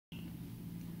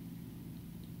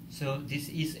So this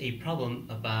is a problem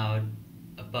about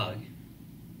a bug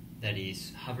that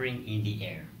is hovering in the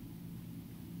air.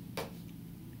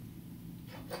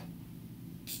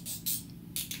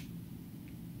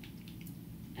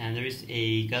 And there is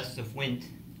a gust of wind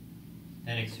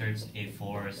that exerts a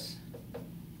force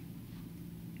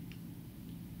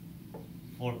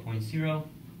 4.0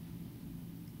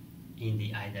 in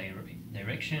the I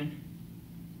direction,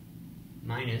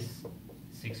 minus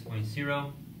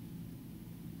 6.0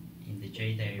 in the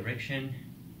J direction,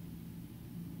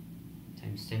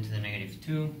 times 10 to the negative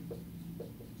 2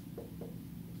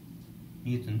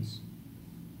 newtons.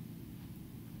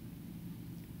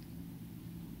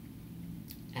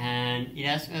 And it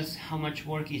asks us how much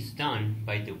work is done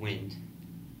by the wind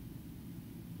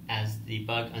as the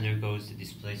bug undergoes the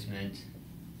displacement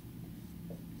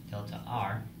delta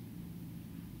R,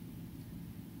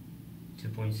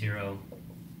 2.0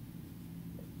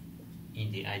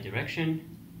 in the I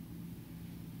direction,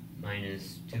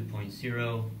 minus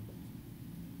 2.0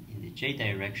 in the J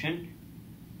direction,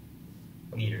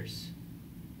 meters.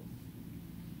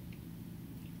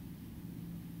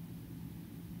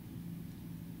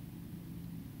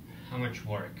 How much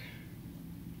work?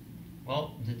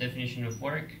 Well, the definition of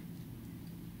work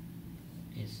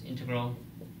is integral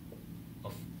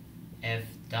of F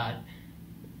dot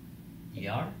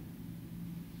dr,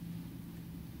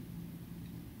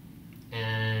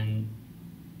 and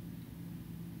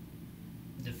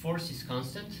the force is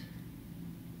constant,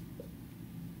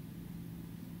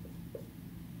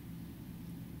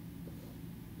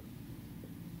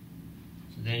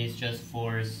 so then it's just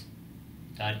force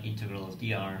dot integral of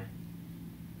dr,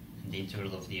 and the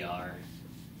integral of dr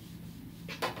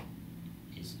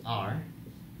is r,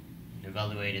 and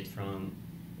evaluated from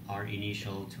r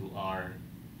initial to r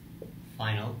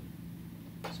final,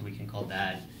 so we can call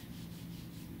that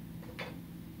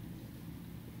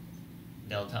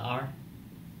delta r,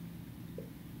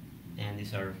 and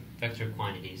these are vector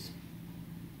quantities.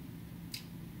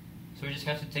 So we just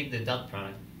have to take the dot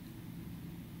product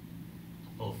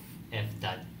of F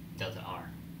dot delta r.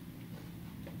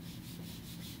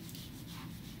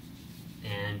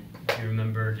 And if you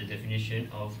remember the definition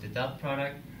of the dot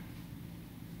product,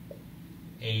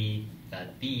 A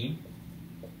dot B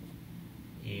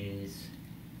is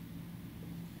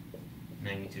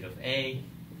magnitude of A,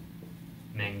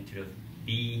 magnitude of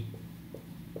B,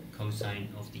 cosine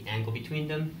of the angle between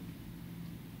them.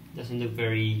 Doesn't look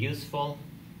very useful.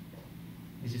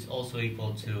 This is also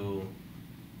equal to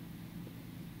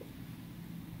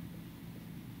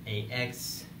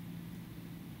AX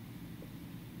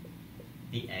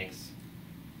bx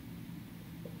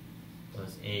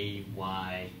plus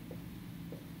AY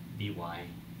by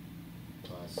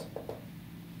plus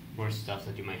more stuff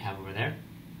that you might have over there.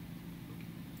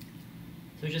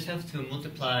 So you just have to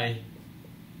multiply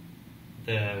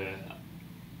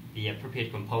the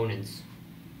appropriate components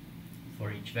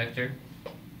for each vector.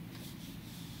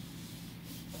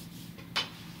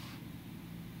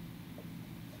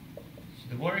 So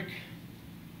the work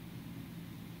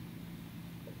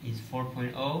is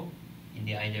 4.0 in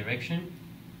the I direction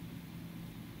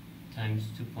times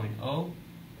 2.0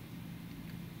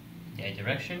 in the I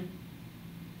direction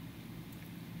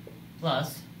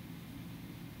plus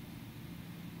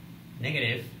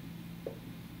negative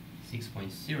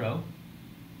 6.0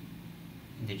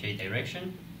 in the J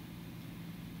direction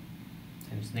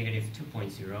times negative 2.0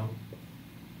 in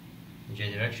the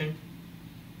J direction.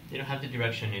 They don't have the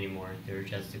direction anymore, they're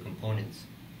just the components.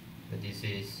 But this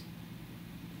is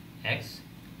X,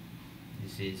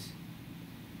 this is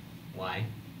Y.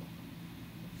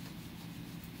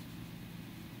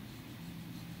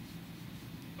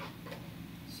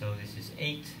 So this is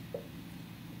 8,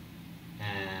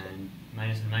 and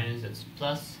minus, that's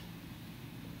plus,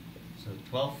 so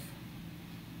 12.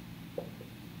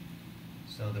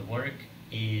 So the work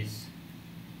is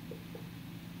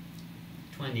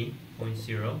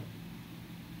 20.0.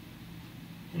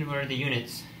 And what are the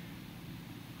units?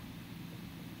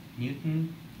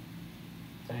 Newton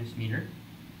times meter,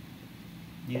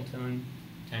 Newton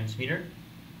times meter,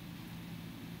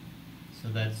 so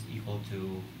that's equal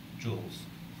to joules.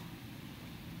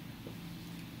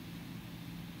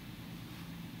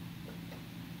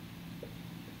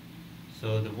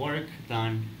 So the work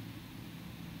done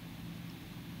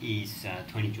is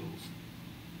 20 joules,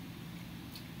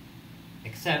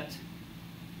 except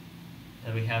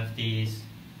that we have these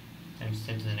times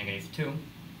 10 to the negative 2.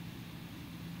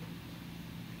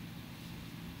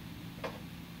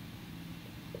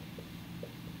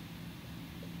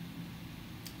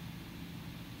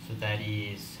 So that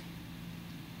is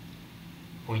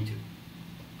 0.2.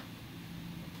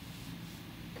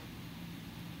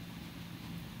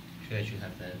 good, I should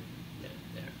have that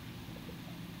there.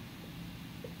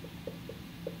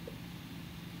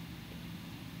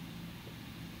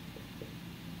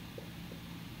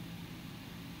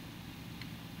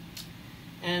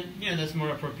 And that's more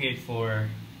appropriate for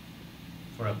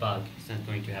a bug. It's not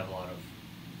going to have a lot of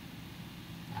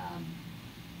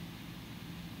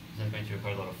it's not going to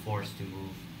require a lot of force to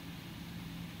move.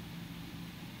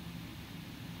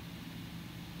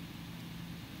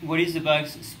 What is the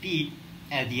bug's speed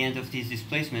at the end of this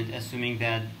displacement, assuming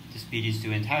that the speed is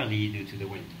due entirely due to the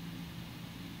wind?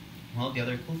 Well, the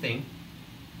other cool thing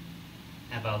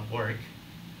about work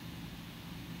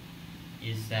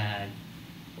is that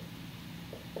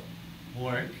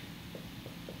work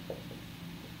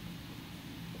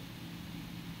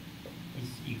is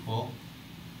equal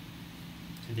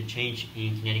to the change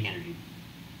in kinetic energy.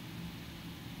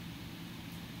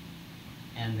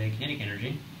 And the kinetic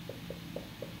energy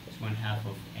is 1/2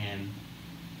 of mv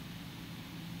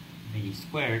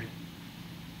squared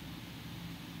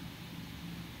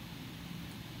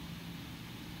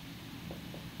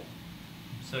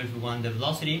So if we want the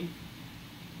velocity,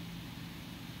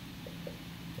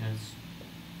 that's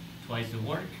twice the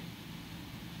work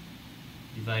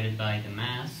divided by the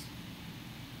mass,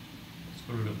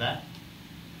 square root of that.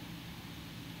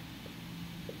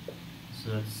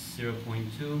 So that's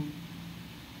 0.2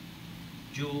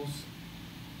 joules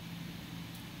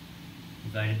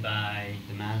divided by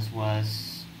the mass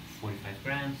was 45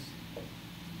 grams,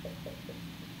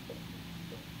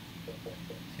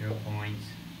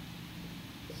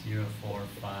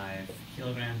 0.045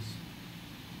 kilograms.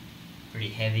 Pretty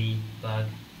heavy bug.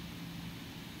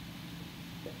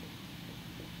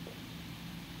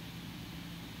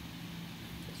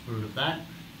 Square root of that.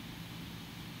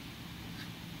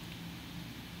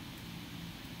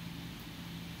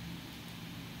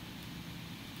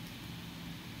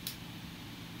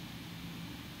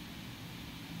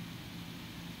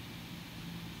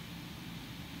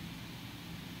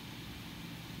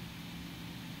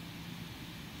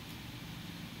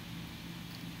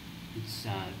 It's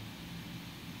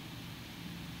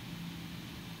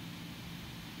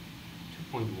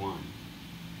 2.1.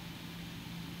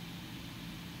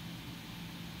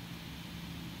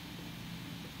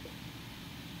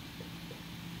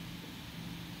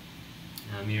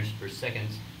 Meters per second.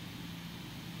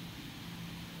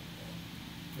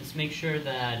 Let's make sure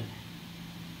that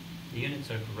the units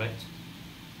are correct.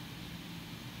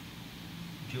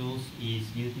 Joules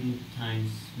is Newton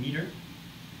times meter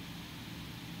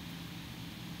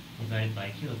divided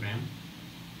by kilogram.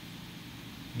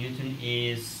 Newton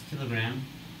is kilogram,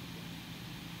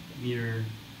 meter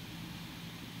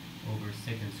over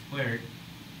second squared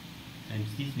times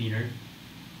this meter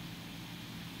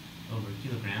over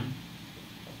kilogram.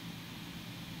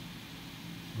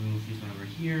 Move this one over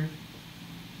here.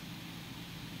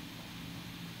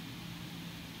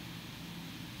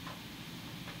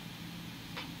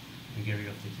 We get rid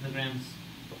of the kilograms.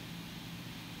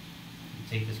 We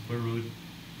take the square root.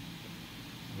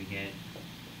 We get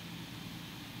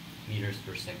meters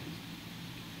per second.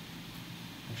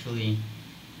 Actually,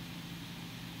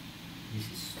 this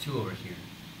is 2 over here.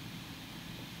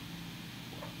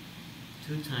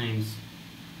 2 times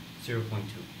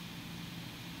 0.2.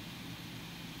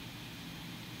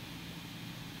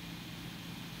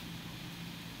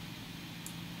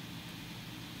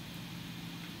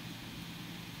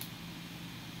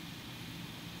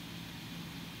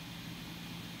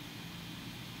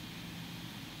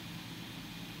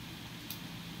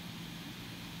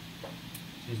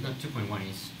 So it's not 2.1,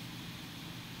 it's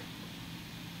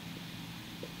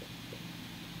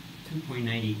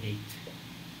 2.98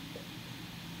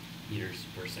 meters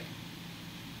per second.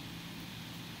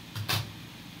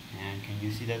 And can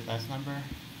you see that last number?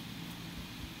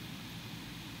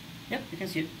 Yep, you can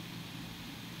see it.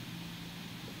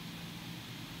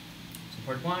 So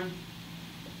part 1,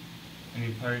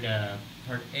 part A and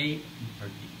part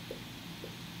B.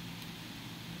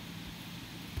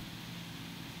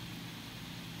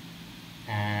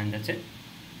 And that's it.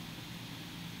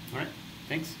 All right,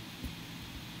 thanks.